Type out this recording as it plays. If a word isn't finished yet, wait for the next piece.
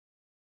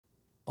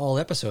All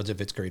episodes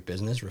of It's Great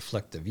Business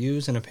reflect the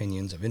views and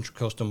opinions of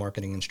Intracoastal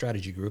Marketing and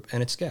Strategy Group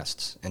and its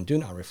guests, and do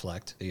not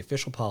reflect the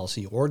official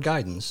policy or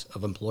guidance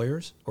of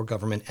employers or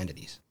government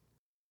entities.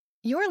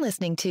 You're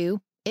listening to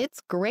It's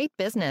Great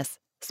Business,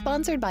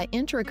 sponsored by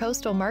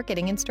Intracoastal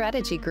Marketing and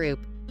Strategy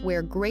Group,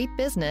 where great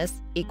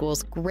business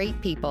equals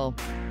great people.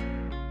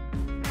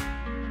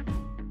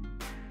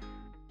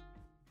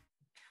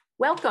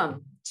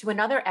 Welcome to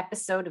another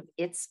episode of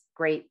It's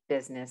Great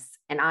Business,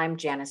 and I'm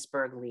Janice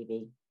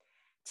Berg-Levy.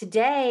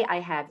 Today, I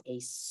have a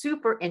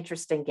super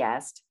interesting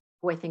guest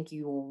who I think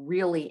you will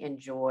really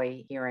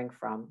enjoy hearing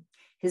from.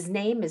 His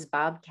name is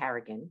Bob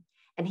Carrigan,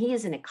 and he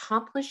is an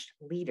accomplished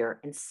leader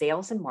in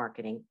sales and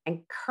marketing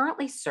and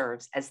currently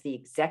serves as the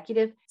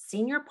executive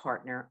senior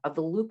partner of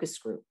the Lucas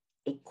Group,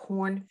 a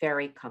Korn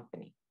Ferry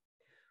company.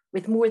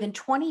 With more than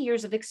 20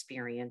 years of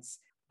experience,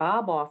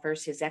 Bob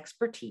offers his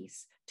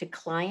expertise to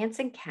clients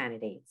and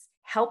candidates,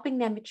 helping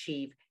them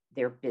achieve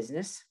their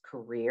business,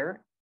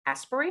 career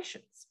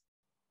aspirations.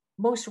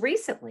 Most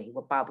recently,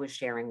 what Bob was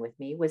sharing with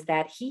me was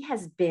that he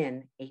has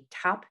been a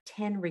top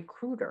 10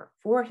 recruiter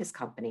for his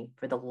company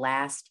for the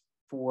last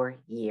 4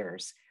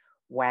 years.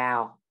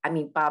 Wow. I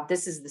mean, Bob,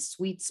 this is the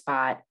sweet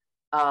spot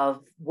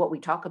of what we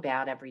talk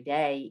about every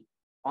day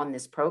on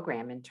this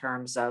program in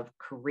terms of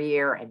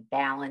career and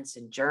balance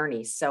and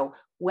journey. So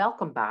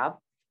welcome, Bob.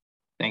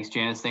 Thanks,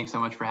 Janice. Thanks so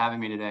much for having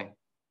me today.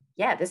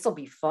 Yeah, this will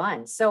be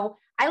fun. So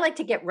I like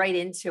to get right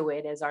into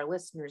it, as our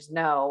listeners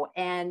know.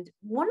 And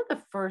one of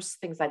the first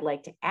things I'd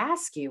like to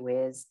ask you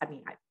is, I've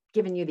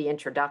given you the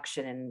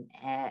introduction,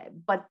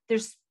 but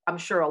there's, I'm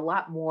sure, a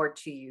lot more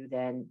to you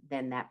than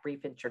that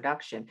brief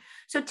introduction.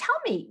 So tell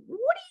me,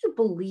 what do you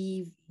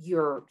believe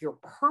your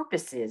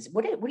purpose is?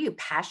 What are you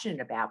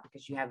passionate about?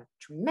 Because you have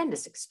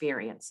tremendous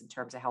experience in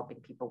terms of helping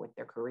people with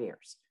their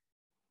careers.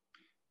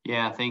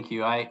 Yeah, thank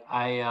you.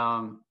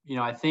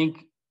 I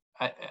think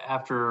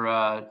after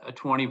a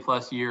 20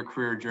 plus year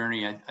career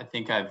journey, I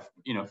think I've,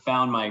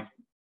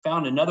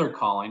 found another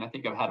calling. I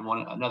think I've had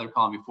another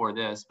calling before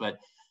this, but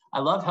I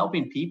love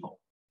helping people.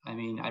 I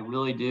mean, I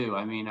really do.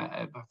 I mean,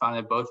 I find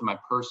that both in my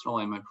personal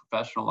and my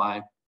professional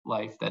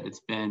life that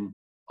it's been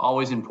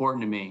always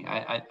important to me.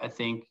 I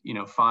think,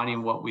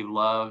 finding what we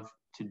love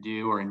to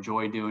do or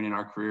enjoy doing in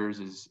our careers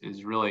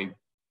is really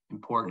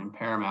important and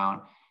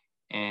paramount.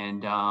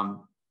 And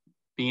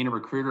being a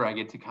recruiter, I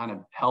get to kind of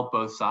help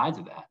both sides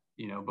of that.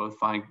 Both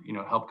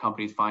help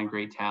companies find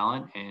great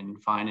talent and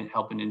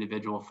help an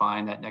individual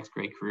find that next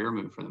great career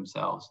move for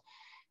themselves.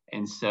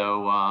 And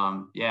so,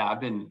 I've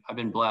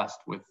been blessed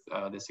with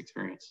this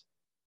experience.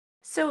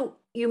 So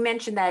you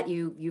mentioned that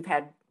you've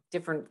had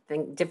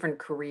different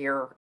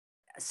career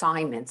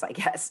assignments, I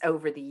guess,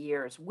 over the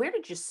years. Where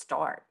did you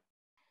start?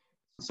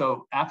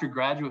 So after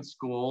graduate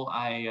school,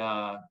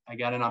 I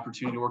got an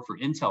opportunity to work for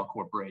Intel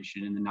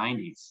Corporation in the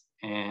 90s.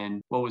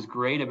 And what was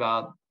great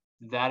about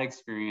that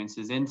experience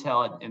is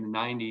Intel in the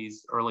 90s,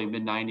 early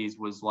mid 90s,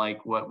 was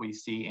like what we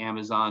see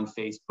Amazon,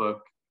 Facebook,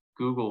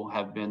 Google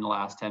have been the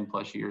last 10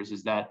 plus years,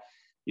 is that,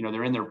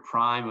 they're in their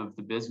prime of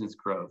the business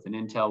growth, and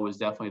Intel was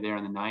definitely there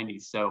in the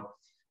 90s. So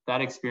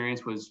that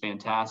experience was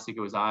fantastic.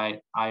 It was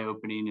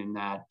eye-opening in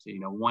that,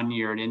 1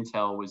 year at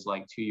Intel was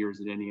like 2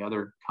 years at any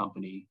other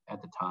company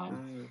at the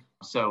time.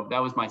 So that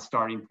was my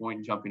starting point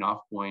and jumping off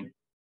point.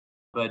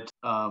 But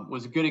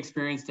was a good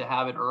experience to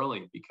have it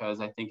early, because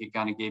I think it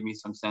kind of gave me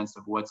some sense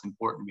of what's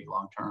important to me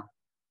long term.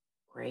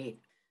 Great.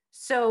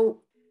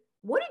 So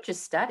what did you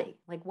study?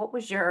 Like, what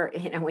was your,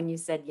 when you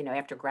said,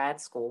 after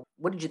grad school,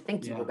 what did you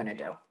think you were going to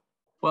do?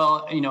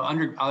 Well,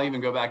 I'll even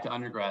go back to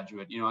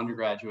undergraduate.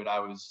 Undergraduate, I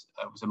was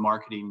a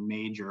marketing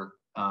major,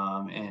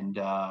 and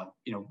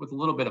with a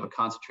little bit of a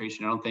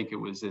concentration. I don't think it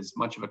was as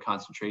much of a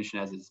concentration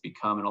as it's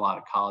become in a lot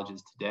of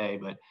colleges today,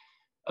 but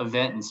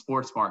event and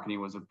sports marketing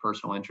was of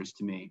personal interest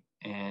to me.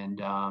 And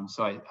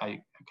so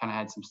I kind of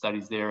had some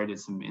studies there. I did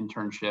some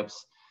internships.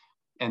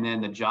 And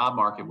then the job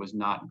market was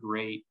not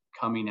great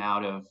coming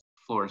out of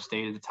Florida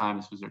State at the time.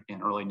 This was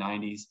in early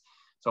 90s.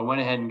 So I went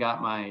ahead and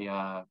got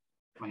my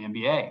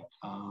MBA,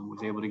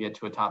 was able to get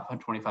to a top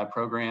 25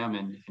 program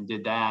and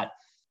did that.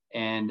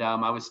 And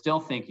I was still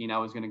thinking I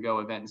was going to go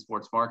event and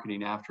sports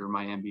marketing after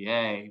my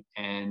MBA.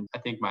 And I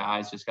think my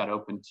eyes just got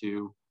open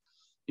to,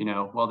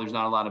 there's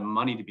not a lot of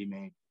money to be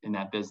made in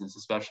that business,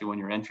 especially when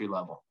you're entry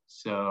level.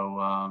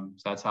 So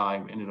that's how I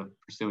ended up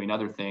pursuing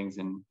other things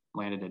and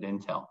landed at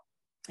Intel.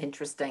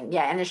 Interesting.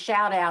 Yeah. And a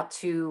shout out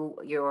to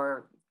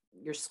your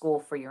school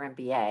for your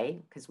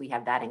MBA, because we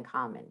have that in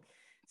common.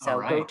 So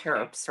right. Go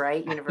Terps,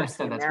 right?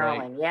 University of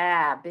Maryland. Right.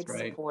 Yeah. Big that's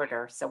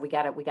supporter. Right. So we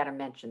gotta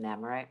mention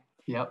them, right?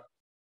 Yep.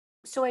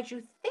 So as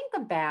you think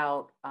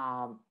about,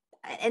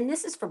 and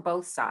this is for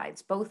both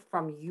sides, both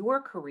from your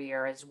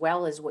career as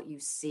well as what you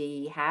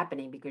see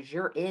happening, because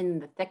you're in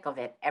the thick of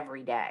it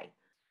every day.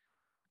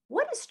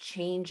 What is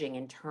changing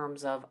in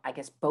terms of, I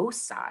guess, both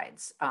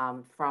sides,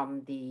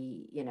 from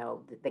the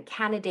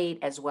candidate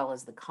as well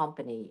as the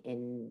company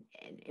in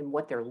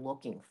what they're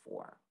looking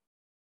for?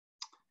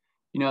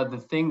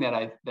 The thing that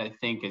I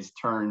think has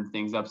turned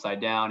things upside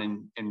down,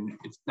 and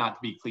it's not to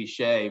be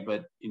cliche,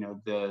 but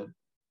the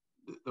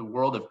the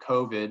world of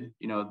COVID,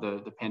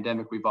 the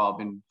pandemic we've all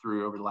been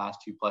through over the last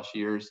 2+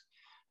 years,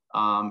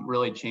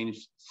 really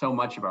changed so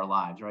much of our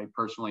lives, right?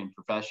 Personally and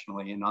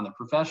professionally. And on the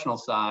professional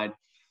side,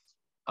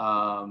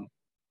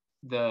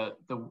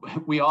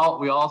 we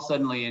all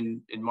suddenly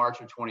in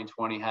March of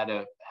 2020 had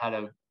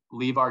to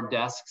leave our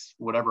desks,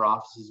 whatever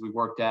offices we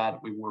worked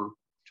at. We were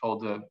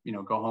told to,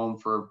 go home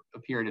for a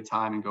period of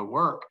time and go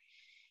work.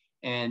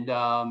 And,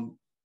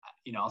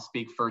 I'll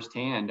speak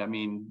firsthand. I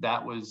mean,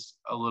 that was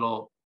a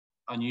little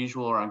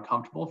unusual or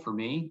uncomfortable for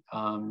me.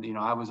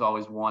 I was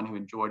always one who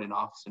enjoyed an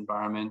office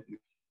environment,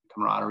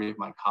 camaraderie of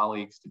my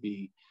colleagues to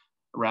be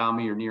around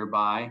me or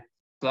nearby.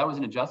 So that was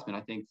an adjustment,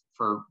 I think,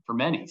 for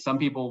many. Some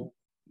people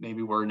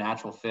maybe were a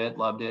natural fit,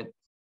 loved it.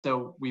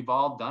 So we've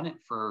all done it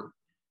for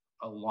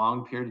a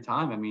long period of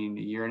time. I mean,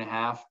 a year and a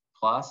half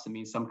plus. I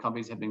mean, some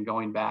companies have been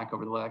going back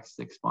over the last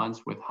 6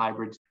 months with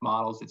hybrid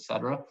models, et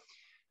cetera.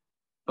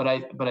 But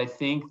I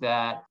think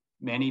that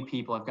many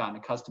people have gotten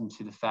accustomed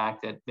to the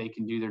fact that they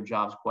can do their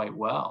jobs quite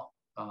well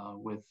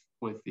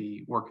with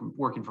the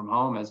working from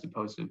home as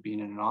opposed to being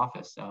in an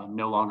office,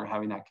 no longer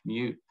having that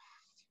commute.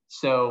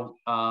 So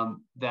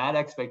that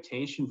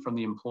expectation from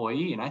the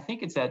employee, and I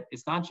think it's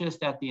not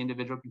just at the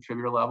individual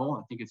contributor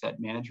level. I think it's at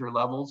manager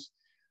levels,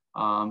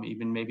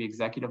 even maybe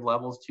executive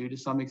levels too, to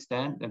some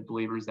extent, that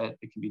believers that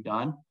it can be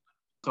done.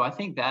 So I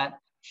think that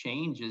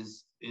change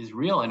is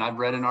real. And I've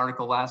read an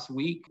article last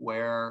week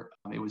where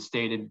it was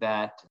stated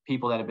that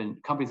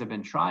companies have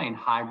been trying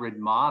hybrid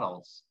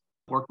models,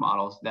 work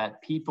models,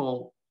 that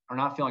people are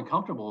not feeling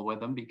comfortable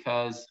with them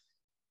because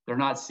they're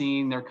not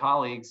seeing their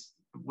colleagues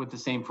with the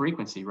same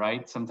frequency,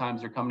 right?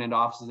 Sometimes they're coming into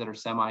offices that are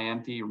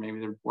semi-empty, or maybe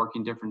they're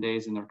working different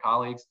days than their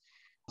colleagues.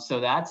 So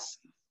that's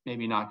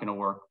maybe not going to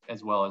work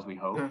as well as we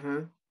hope.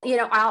 Mm-hmm.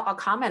 I'll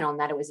comment on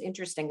that. It was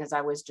interesting because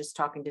I was just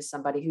talking to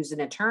somebody who's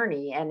an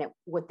attorney, and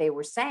what they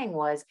were saying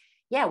was,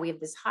 yeah, we have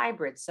this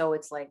hybrid. So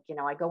it's like,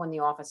 I go in the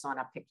office on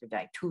a pick your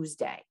day,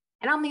 Tuesday,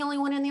 and I'm the only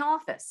one in the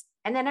office.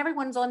 And then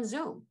everyone's on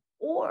Zoom.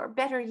 Or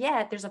better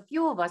yet, there's a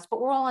few of us, but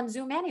we're all on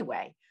Zoom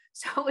anyway.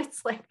 So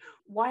it's like,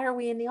 why are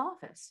we in the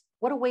office?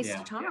 What a waste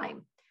of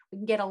time. We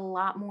can get a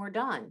lot more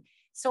done.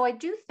 So I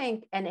do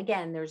think, and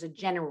again, there's a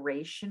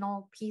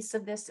generational piece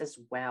of this as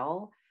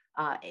well,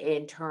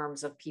 in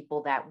terms of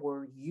people that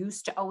were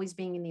used to always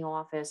being in the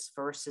office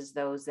versus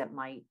those that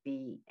might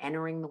be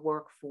entering the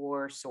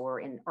workforce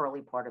or in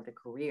early part of the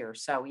career.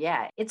 So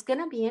yeah, it's going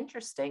to be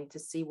interesting to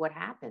see what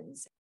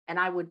happens. And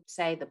I would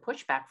say the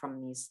pushback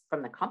from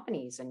the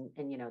companies and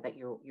that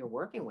you're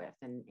working with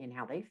and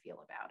how they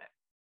feel about it.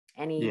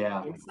 Any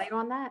insight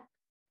on that?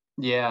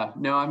 Yeah,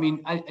 no, I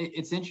mean,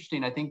 it's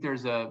interesting. I think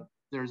there's a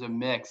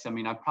mix. I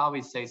mean, I'd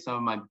probably say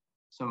some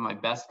of my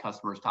best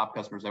customers, top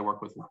customers I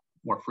work with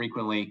more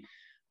frequently.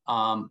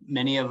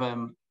 Many of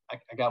them,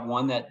 I got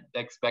one that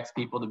expects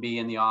people to be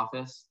in the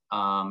office.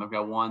 I've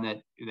got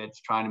one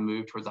that's trying to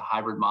move towards a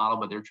hybrid model,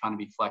 but they're trying to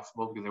be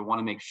flexible because they want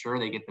to make sure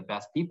they get the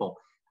best people.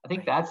 I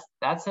think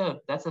that's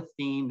a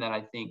theme that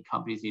I think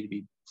companies need to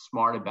be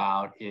smart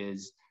about,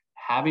 is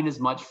having as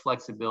much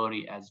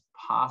flexibility as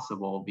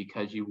possible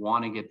because you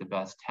want to get the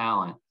best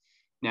talent.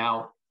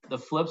 Now, the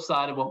flip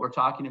side of what we're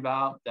talking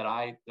about that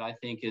I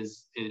think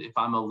is, if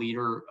I'm a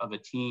leader of a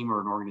team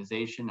or an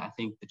organization, I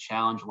think the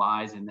challenge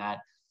lies in that,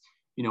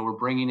 we're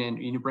bring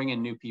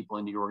in new people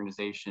into your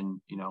organization,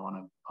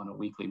 on a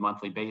weekly,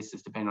 monthly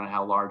basis, depending on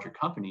how large your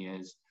company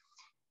is.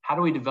 How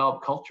do we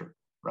develop culture,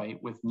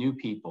 right, with new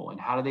people, and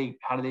how do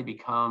they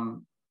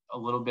become a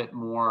little bit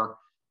more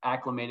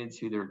acclimated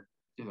to their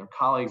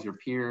colleagues or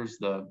peers,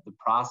 the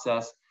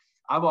process?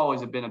 I've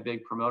always been a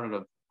big promoter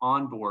of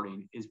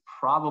onboarding is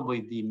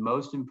probably the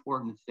most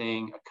important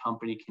thing a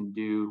company can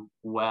do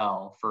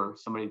well for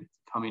somebody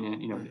coming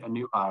in, a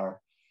new hire.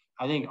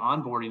 I think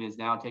onboarding is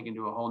now taken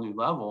to a whole new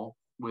level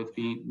with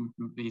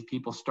these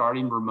people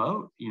starting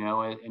remote,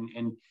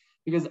 and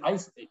because I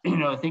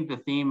think the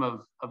theme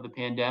of the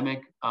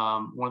pandemic,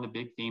 one of the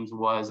big themes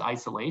was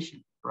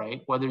isolation,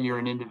 right? Whether you're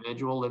an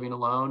individual living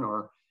alone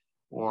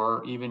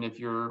or even if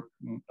you're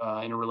in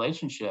a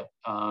relationship,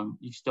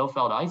 you still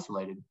felt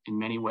isolated in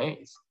many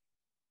ways.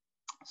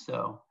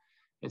 So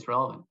it's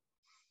relevant.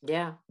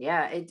 Yeah.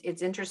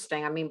 It's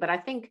interesting. I mean, but I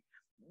think,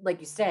 like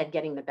you said,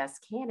 getting the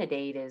best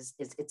candidate is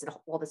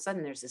all of a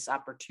sudden there's this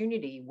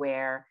opportunity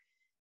where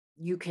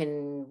you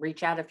can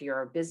reach out if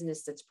you're a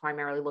business that's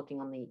primarily looking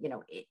on the,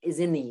 is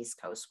in the East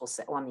Coast, we'll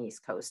say on the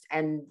East Coast.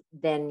 And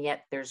then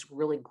yet there's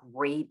really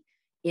great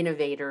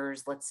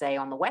innovators, let's say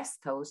on the West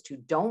Coast, who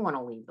don't want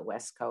to leave the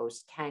West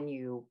Coast. Can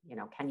you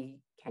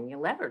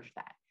leverage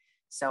that?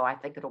 So I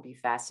think it'll be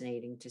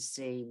fascinating to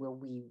see, will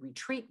we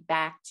retreat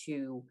back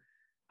to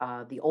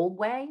the old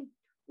way,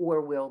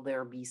 or will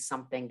there be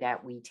something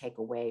that we take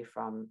away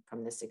from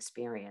this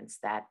experience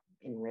that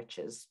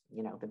enriches,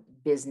 the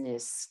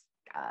business,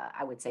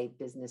 I would say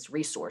business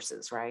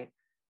resources, right?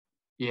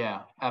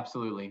 Yeah,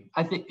 absolutely.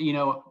 I think,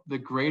 the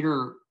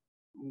greater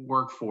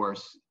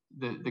workforce,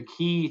 the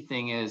key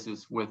thing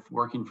is with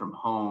working from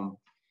home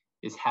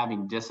is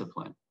having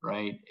discipline,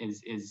 right? I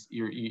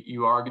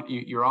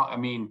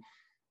mean,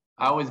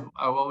 I've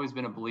always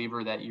been a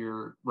believer that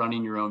you're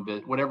running your own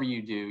business. Whatever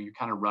you do, you're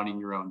kind of running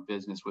your own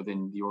business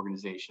within the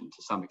organization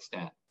to some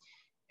extent.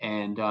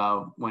 And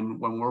when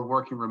we're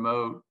working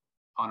remote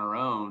on our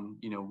own,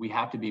 we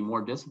have to be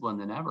more disciplined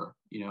than ever.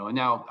 And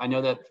now I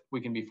know that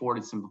we can be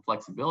afforded some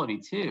flexibility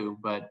too,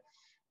 but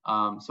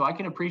so I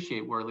can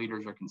appreciate where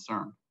leaders are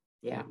concerned.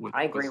 Yeah,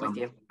 I agree with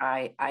you.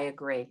 I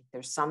agree.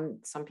 There's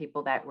some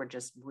people that were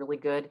just really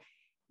good.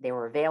 They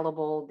were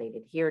available, they'd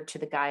adhered to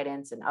the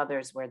guidance, and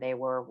others where they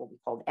were what we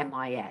called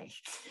MIA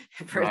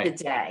for the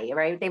day,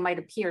 right? They might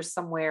appear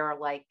somewhere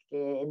like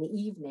in the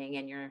evening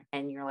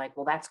and you're like,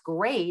 well, that's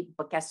great,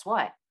 but guess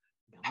what?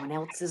 No one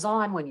else is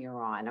on when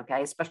you're on,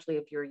 okay? Especially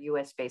if you're a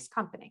US-based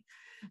company.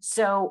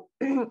 So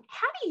how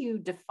do you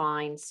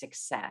define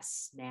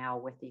success now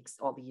with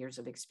all the years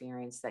of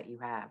experience that you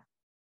have?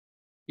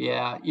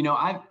 Yeah,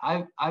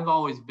 I've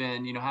always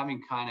been,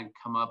 having kind of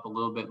come up a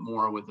little bit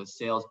more with a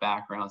sales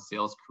background,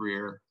 sales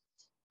career.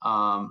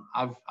 I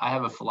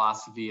have a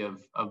philosophy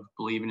of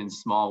believing in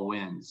small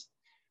wins.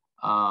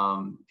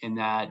 In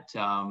that,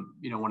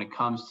 when it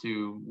comes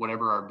to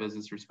whatever our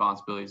business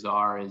responsibilities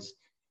are, is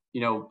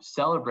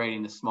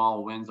celebrating the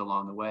small wins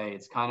along the way.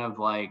 It's kind of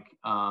like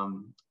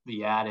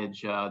the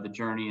adage, the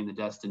journey and the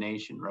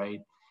destination,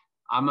 right?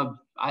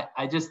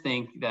 I just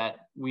think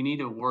that we need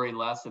to worry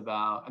less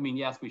about,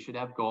 yes, we should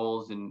have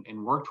goals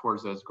and work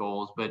towards those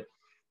goals, but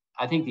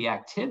I think the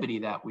activity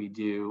that we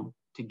do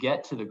to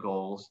get to the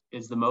goals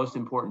is the most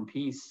important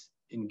piece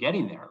in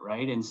getting there,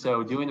 right? And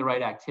so doing the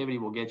right activity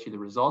will get you the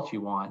results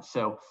you want.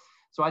 So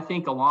I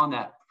think along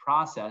that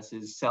process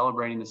is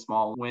celebrating the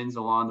small wins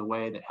along the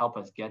way that help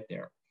us get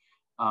there.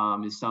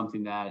 Is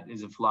something that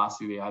is a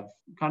philosophy I've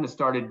kind of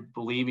started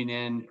believing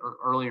in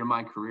earlier in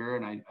my career.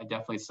 And I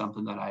definitely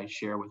something that I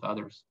share with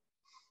others.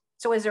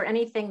 So is there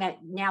anything that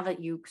now that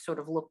you sort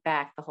of look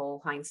back, the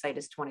whole hindsight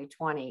is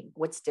 2020,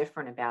 what's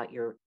different about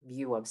your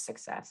view of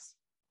success,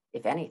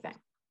 if anything?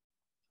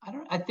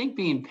 I think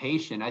being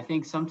patient. I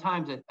think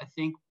sometimes I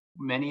think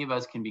many of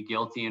us can be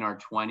guilty in our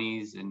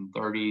 20s and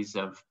 30s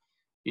of,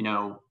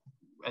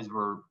 as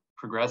we're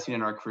progressing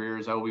in our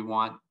careers, we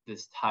want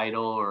this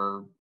title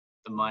or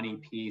the money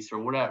piece or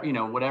whatever,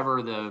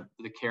 whatever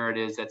the carrot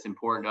is that's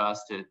important to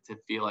us to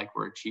feel like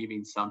we're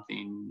achieving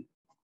something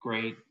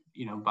great,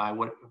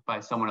 by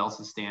someone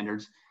else's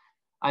standards.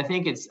 I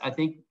think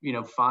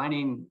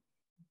finding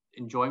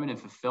enjoyment and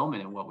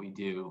fulfillment in what we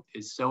do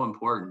is so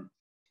important.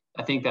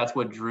 I think that's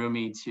what drew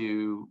me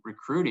to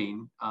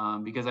recruiting,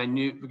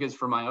 because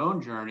for my own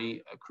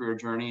journey, a career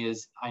journey,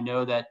 is I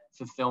know that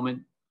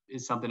fulfillment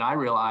is something I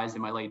realized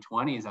in my late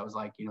 20s. I was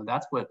like,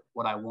 that's what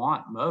I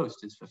want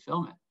most is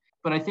fulfillment.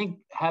 But I think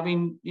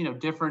having,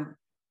 different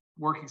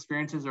work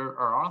experiences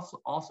are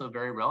also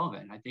very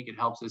relevant. I think it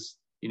helps us,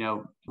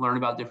 learn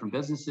about different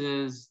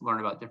businesses, learn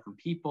about different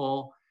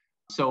people.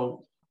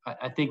 So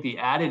I think the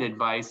added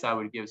advice I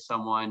would give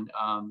someone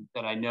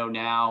that I know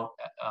now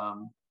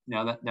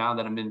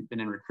that I've been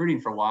in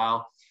recruiting for a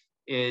while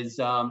is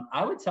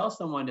I would tell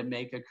someone to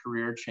make a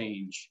career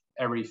change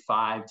every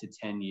 5 to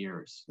 10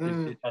 years.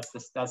 That's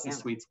the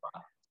sweet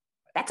spot.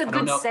 That's a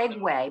good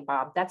segue,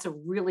 Bob. That's a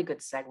really good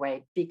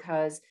segue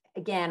because,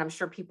 again, I'm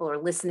sure people are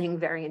listening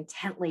very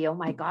intently. Oh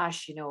my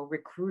gosh,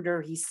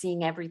 recruiter, he's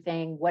seeing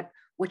everything. What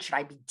should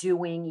I be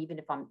doing, even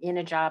if I'm in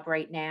a job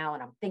right now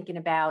and I'm thinking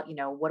about,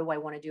 what do I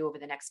want to do over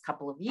the next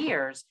couple of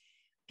years?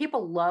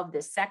 People love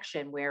this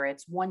section where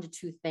it's 1 to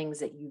 2 things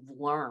that you've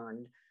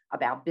learned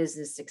about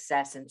business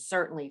success, and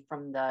certainly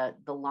from the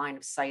line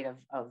of sight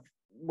of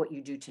what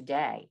you do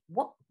today.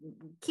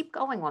 Keep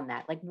going on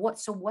that.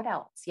 What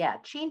else? Yeah.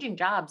 Changing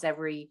jobs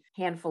every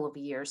handful of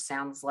years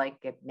sounds like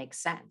it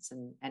makes sense.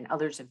 And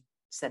others have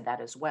said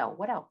that as well.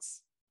 What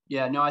else?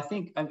 Yeah, no, I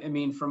think,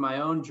 from my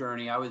own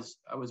journey, I was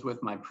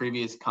with my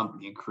previous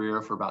company and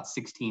career for about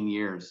 16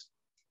 years.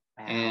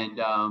 Wow. And,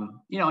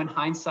 in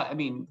hindsight,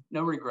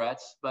 no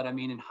regrets, but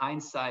in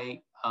hindsight,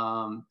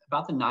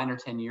 about the 9 or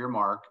 10 year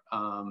mark,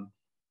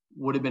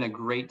 would have been a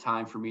great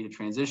time for me to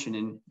transition.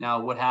 And now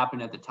what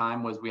happened at the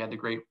time was we had the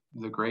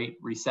Great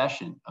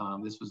Recession.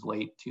 This was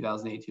late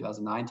 2008,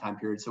 2009 time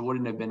period. So it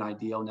wouldn't have been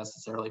ideal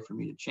necessarily for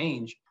me to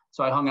change.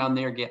 So I hung on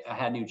there, I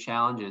had new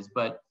challenges.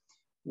 But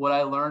what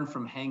I learned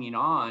from hanging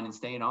on and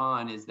staying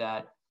on is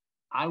that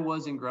I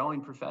wasn't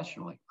growing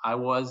professionally. I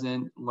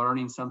wasn't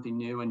learning something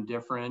new and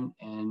different.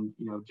 And,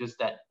 just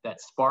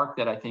that spark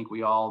that I think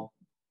we all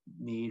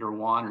need or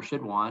want or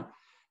should want,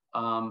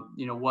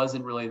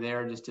 wasn't really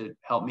there just to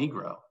help me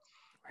grow.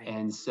 Right.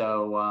 And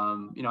so,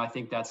 I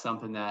think that's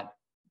something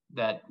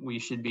that we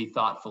should be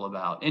thoughtful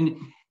about. And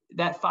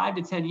that 5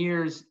 to 10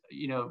 years,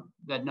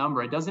 that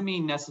number, it doesn't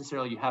mean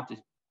necessarily you have to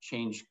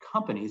change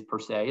companies per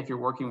se. If you're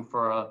working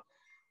for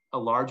a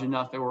large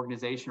enough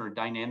organization or a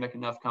dynamic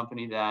enough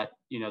company that,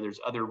 there's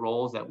other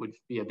roles that would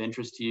be of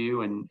interest to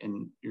you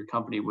and your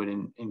company would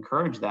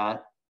encourage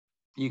that,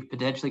 you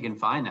potentially can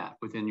find that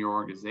within your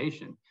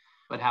organization.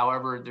 But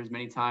however, there's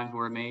many times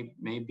where it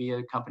may be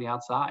a company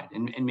outside,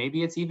 and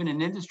maybe it's even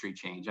an industry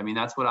change.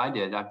 That's what I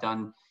did. I've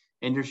done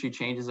industry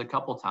changes a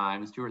couple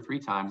times, 2 or 3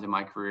 times in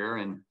my career,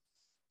 and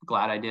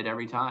glad I did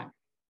every time.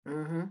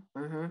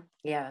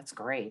 Yeah, that's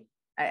great.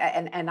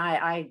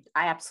 I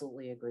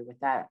absolutely agree with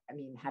that. I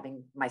mean,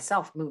 having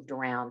myself moved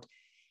around,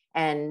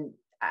 and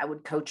I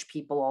would coach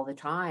people all the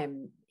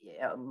time,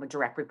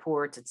 direct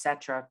reports,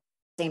 etc.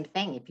 Same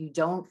thing. If you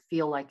don't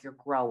feel like you're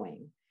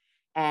growing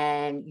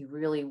and you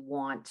really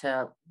want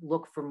to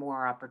look for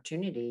more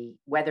opportunity,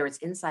 whether it's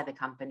inside the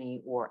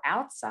company or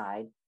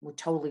outside, would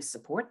totally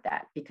support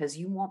that, because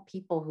you want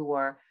people who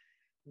are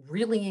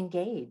really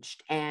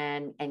engaged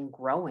and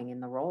growing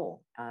in the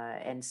role.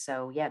 And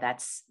so, yeah,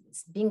 that's,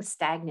 being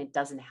stagnant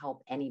doesn't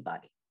help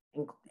anybody,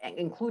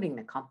 including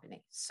the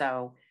company.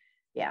 So,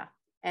 yeah.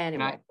 And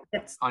Anyway,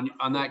 that's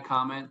on that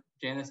comment,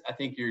 Janice, I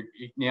think you're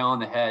nail on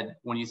the head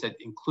when you said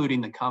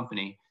including the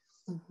company.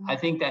 I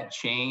think that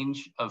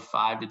change of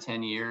 5 to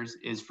 10 years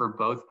is for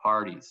both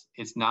parties.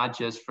 It's not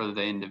just for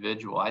the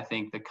individual. I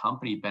think the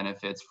company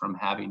benefits from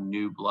having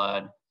new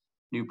blood,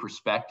 new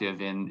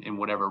perspective in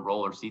whatever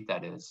role or seat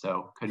that is.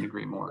 So couldn't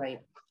agree more.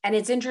 right. And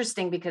it's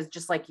interesting because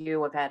just like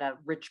you have had a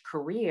rich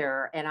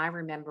career, and I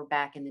remember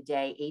back in the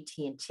day,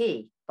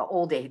 AT&T, the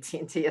old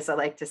AT&T, as I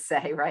like to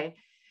say, right?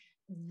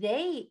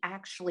 They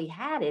actually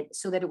had it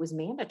so that it was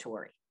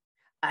mandatory.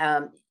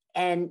 Um,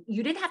 and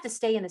you didn't have to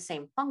stay in the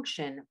same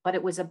function, but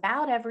it was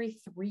about every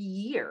 3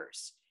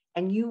 years,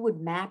 and you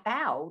would map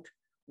out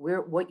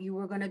what you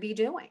were going to be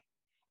doing.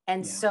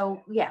 And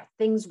so, yeah,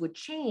 things would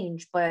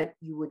change, but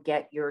you would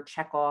get your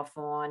check off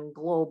on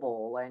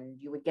global, and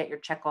you would get your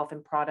check off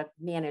in product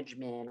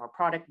management or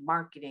product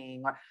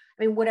marketing, or,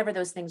 I mean, whatever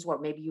those things were.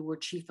 Maybe you were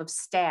chief of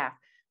staff,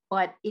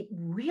 but it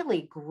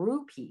really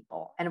grew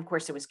people. And of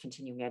course, there was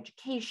continuing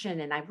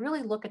education. And I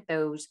really look at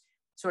those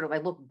sort of, I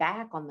look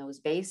back on those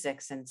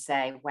basics and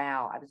say,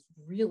 wow, I was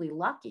really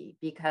lucky,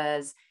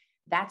 because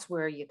that's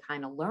where you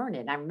kind of learn it.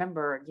 And I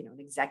remember, an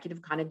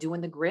executive kind of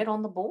doing the grid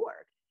on the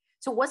board.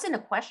 So it wasn't a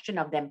question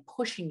of them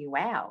pushing you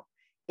out.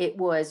 It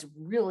was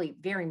really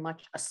very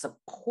much a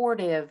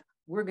supportive,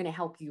 we're going to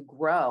help you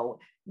grow,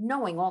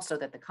 knowing also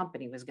that the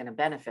company was going to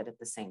benefit at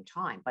the same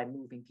time by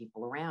moving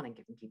people around and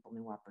giving people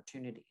new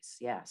opportunities.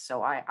 Yeah.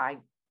 So I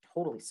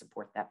totally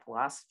support that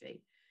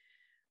philosophy.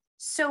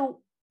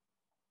 So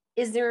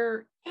is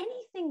there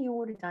anything you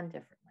would have done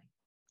differently?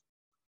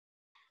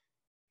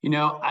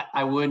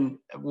 I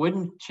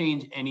wouldn't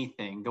change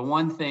anything. The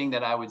one thing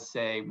that I would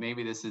say,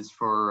 maybe this is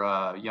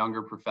for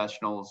younger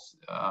professionals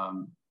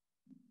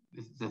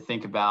to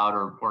think about,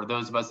 or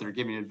those of us that are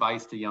giving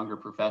advice to younger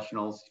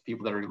professionals,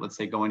 people that are, let's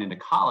say, going into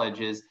college,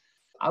 is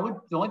the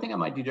only thing I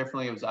might do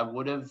differently is I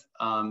would have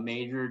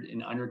majored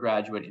in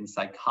undergraduate in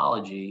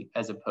psychology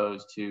as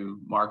opposed to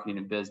marketing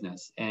and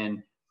business.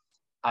 And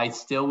I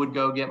still would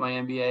go get my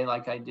MBA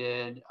like I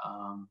did.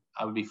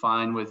 I would be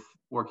fine with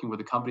working with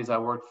the companies I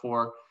worked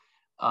for.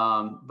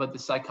 But the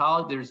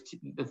psychology, there's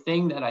the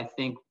thing that I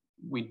think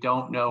we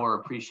don't know or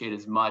appreciate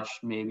as much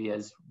maybe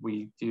as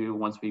we do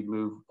once we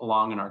move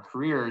along in our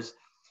careers,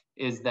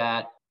 is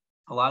that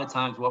a lot of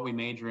times what we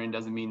major in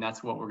doesn't mean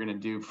that's what we're going to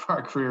do for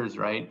our careers,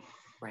 right?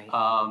 Right.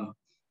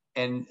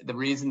 And the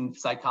reason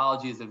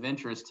psychology is of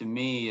interest to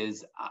me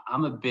is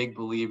I'm a big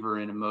believer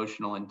in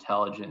emotional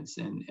intelligence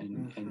and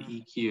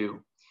EQ.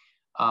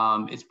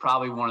 It's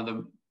probably one of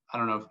the, I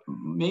don't know,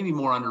 maybe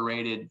more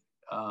underrated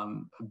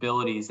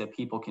abilities that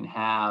people can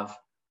have.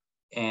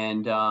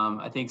 And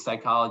I think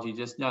psychology,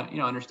 just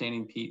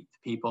understanding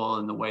people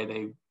and why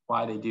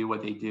they do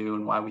what they do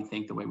and why we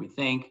think the way we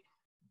think,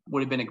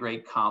 would have been a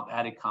great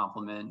added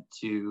compliment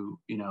to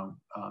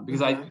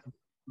because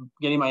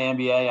getting my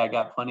MBA, I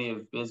got plenty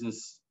of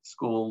business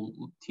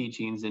school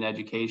teachings and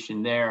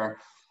education there.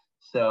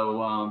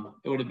 So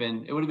it would have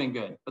been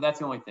good, but that's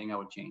the only thing I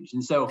would change.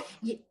 And so,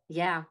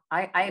 yeah,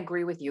 I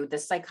agree with you. The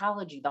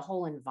psychology, the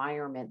whole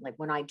environment, like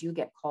when I do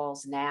get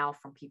calls now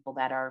from people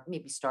that are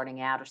maybe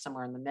starting out or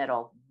somewhere in the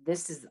middle,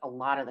 this is a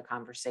lot of the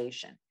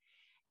conversation.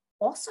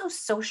 Also,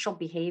 social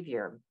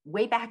behavior.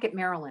 Way back at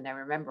Maryland, I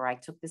remember I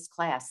took this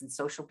class in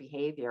social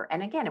behavior.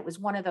 And again, it was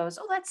one of those,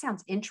 oh, that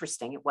sounds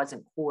interesting. It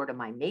wasn't core to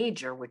my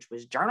major, which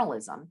was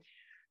journalism,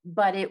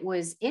 but it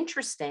was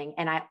interesting.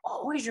 And I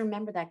always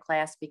remember that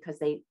class because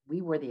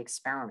we were the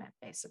experiment,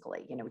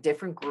 basically,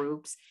 different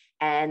groups,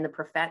 and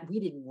we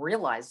didn't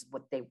realize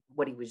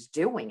what he was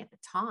doing at the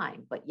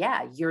time, but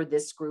yeah, you're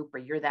this group or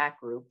you're that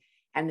group.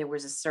 And there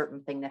was a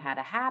certain thing that had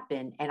to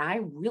happen. And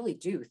I really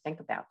do think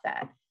about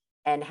that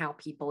and how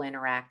people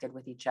interacted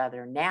with each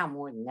other now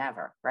more than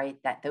ever, right?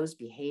 That those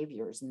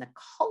behaviors and the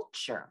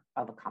culture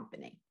of a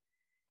company,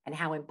 and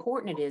how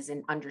important it is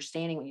in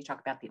understanding when you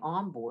talk about the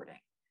onboarding,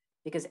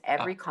 because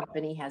every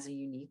company has a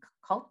unique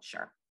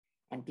culture,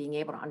 and being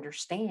able to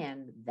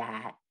understand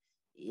that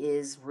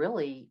is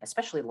really,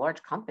 especially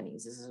large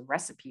companies, is a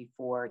recipe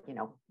for,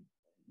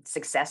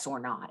 success or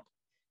not.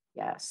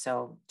 Yeah.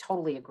 So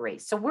totally agree.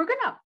 So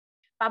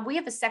Bob, we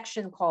have a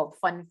section called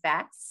Fun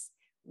Facts,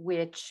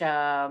 which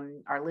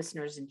our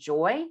listeners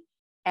enjoy.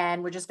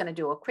 And we're just going to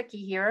do a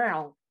quickie here. And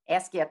I'll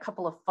ask you a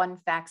couple of fun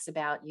facts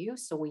about you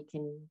so we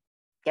can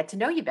get to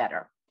know you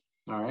better.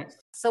 All right.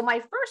 So my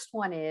first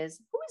one is,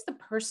 who is the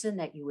person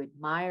that you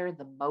admire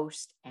the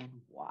most and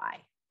why?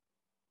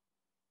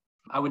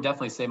 I would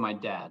definitely say my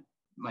dad.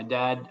 My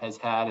dad has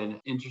had an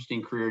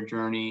interesting career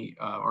journey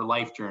or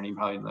life journey,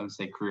 probably let me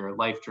say career,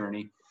 life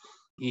journey.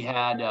 He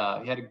had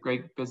a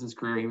great business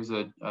career. He was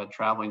a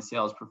traveling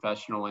sales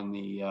professional in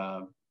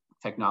the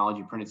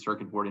technology printed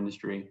circuit board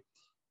industry.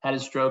 Had a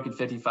stroke at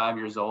 55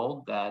 years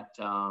old that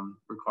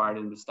required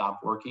him to stop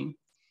working.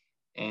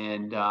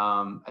 And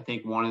I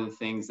think one of the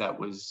things that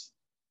was,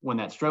 when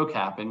that stroke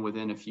happened,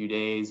 within a few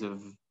days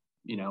of,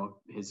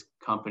 his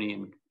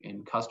company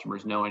and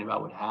customers knowing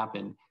about what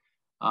happened,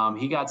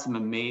 he got some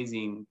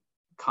amazing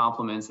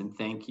compliments and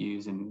thank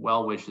yous and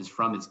well wishes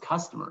from his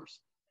customers,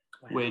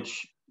 wow,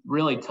 which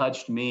really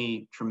touched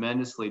me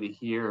tremendously to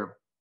hear,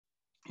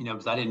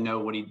 because I didn't know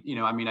what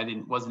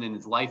wasn't in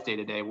his life day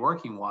to day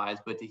working wise,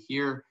 but to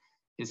hear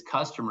his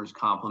customers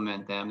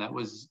compliment them, that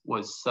was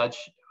such,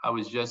 I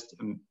was just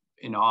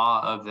in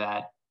awe of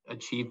that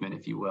achievement,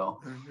 if you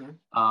will.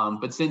 Mm-hmm.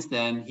 But since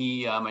then,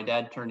 my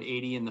dad turned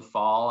 80 in the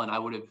fall, and I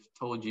would have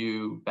told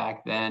you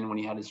back then when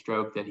he had a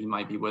stroke that he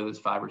might be with us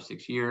 5 or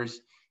 6 years,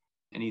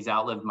 and he's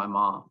outlived my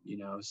mom,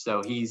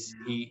 so he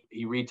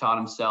retaught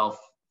himself,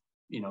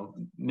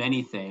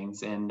 many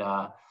things, and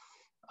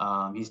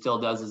he still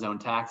does his own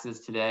taxes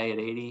today at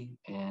 80,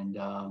 and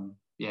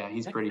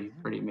he's pretty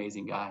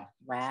amazing guy.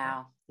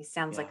 Wow. So, he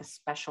sounds like a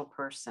special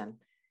person.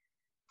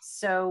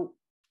 So,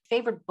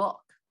 favorite book?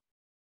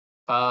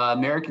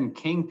 American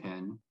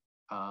Kingpin,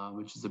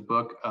 which is a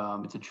book.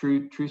 It's a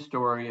true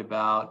story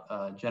about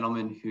a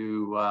gentleman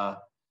who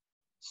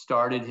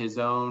started his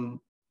own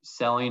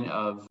selling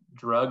of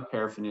drugs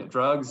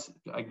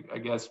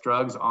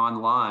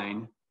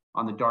online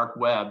on the dark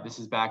web. This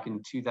is back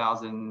in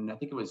 2000, I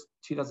think it was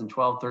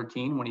 2012,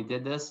 13 when he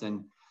did this,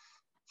 and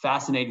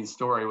fascinating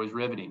story. It was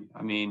riveting.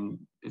 I mean,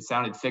 it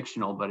sounded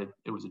fictional, but it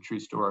was a true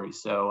story.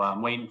 So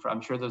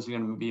I'm sure there's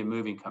going to be a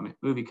movie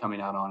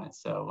coming out on it.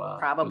 So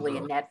probably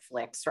a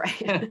Netflix,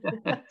 right?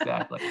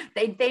 Exactly.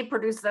 They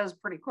produce those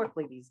pretty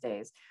quickly these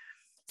days.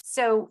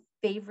 So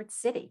favorite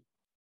city?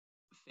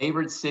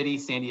 Favorite city,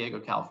 San Diego,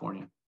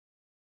 California.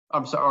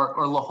 I'm sorry,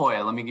 or La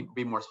Jolla. Let me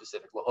be more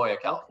specific. La Jolla,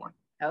 California.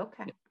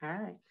 Okay. All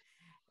right.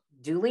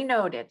 Duly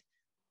noted.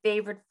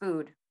 Favorite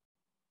food?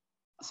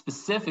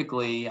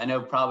 Specifically, I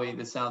know probably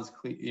this sounds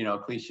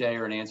cliche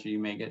or an answer you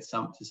may get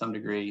to some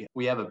degree.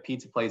 We have a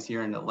pizza place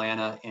here in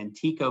Atlanta,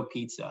 Antico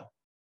Pizza.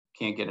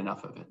 Can't get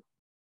enough of it.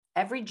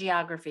 Every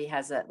geography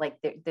has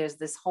there's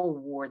this whole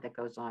war that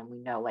goes on. We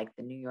know, like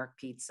the New York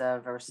pizza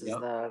versus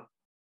the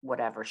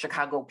whatever,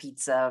 Chicago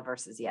pizza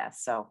versus,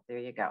 so there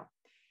you go.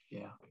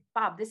 Yeah.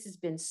 Bob, this has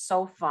been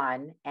so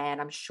fun,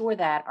 and I'm sure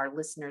that our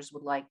listeners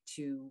would like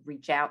to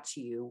reach out to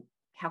you.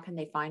 How can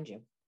they find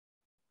you?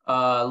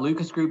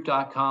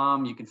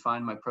 lucasgroup.com. You can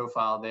find my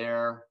profile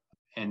there.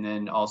 And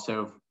then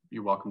also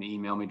you're welcome to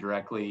email me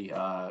directly.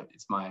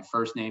 It's my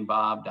first name,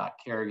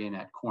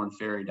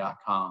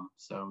 bob.kerrigan@kornferry.com.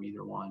 So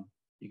either one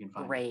you can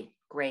find.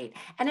 Great.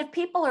 And if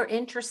people are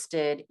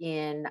interested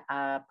in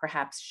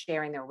perhaps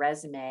sharing their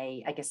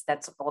resume, I guess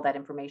that's all that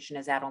information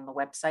is out on the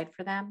website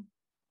for them.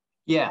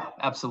 Yeah,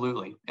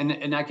 absolutely.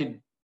 And I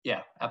could,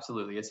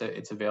 absolutely.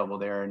 It's available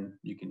there, and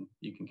you can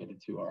get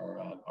it to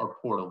our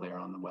portal there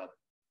on the web.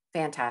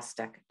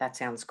 Fantastic. That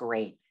sounds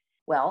great.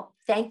 Well,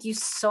 thank you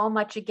so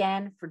much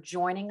again for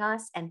joining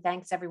us. And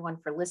thanks everyone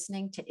for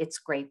listening to It's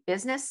Great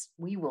Business.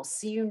 We will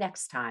see you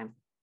next time.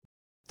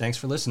 Thanks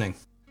for listening.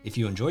 If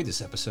you enjoyed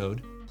this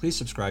episode, please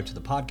subscribe to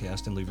the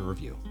podcast and leave a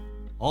review.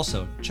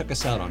 Also, check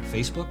us out on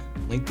Facebook,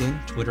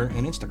 LinkedIn, Twitter,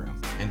 and Instagram,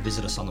 and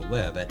visit us on the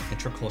web at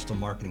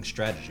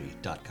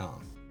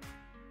intracoastalmarketingstrategy.com.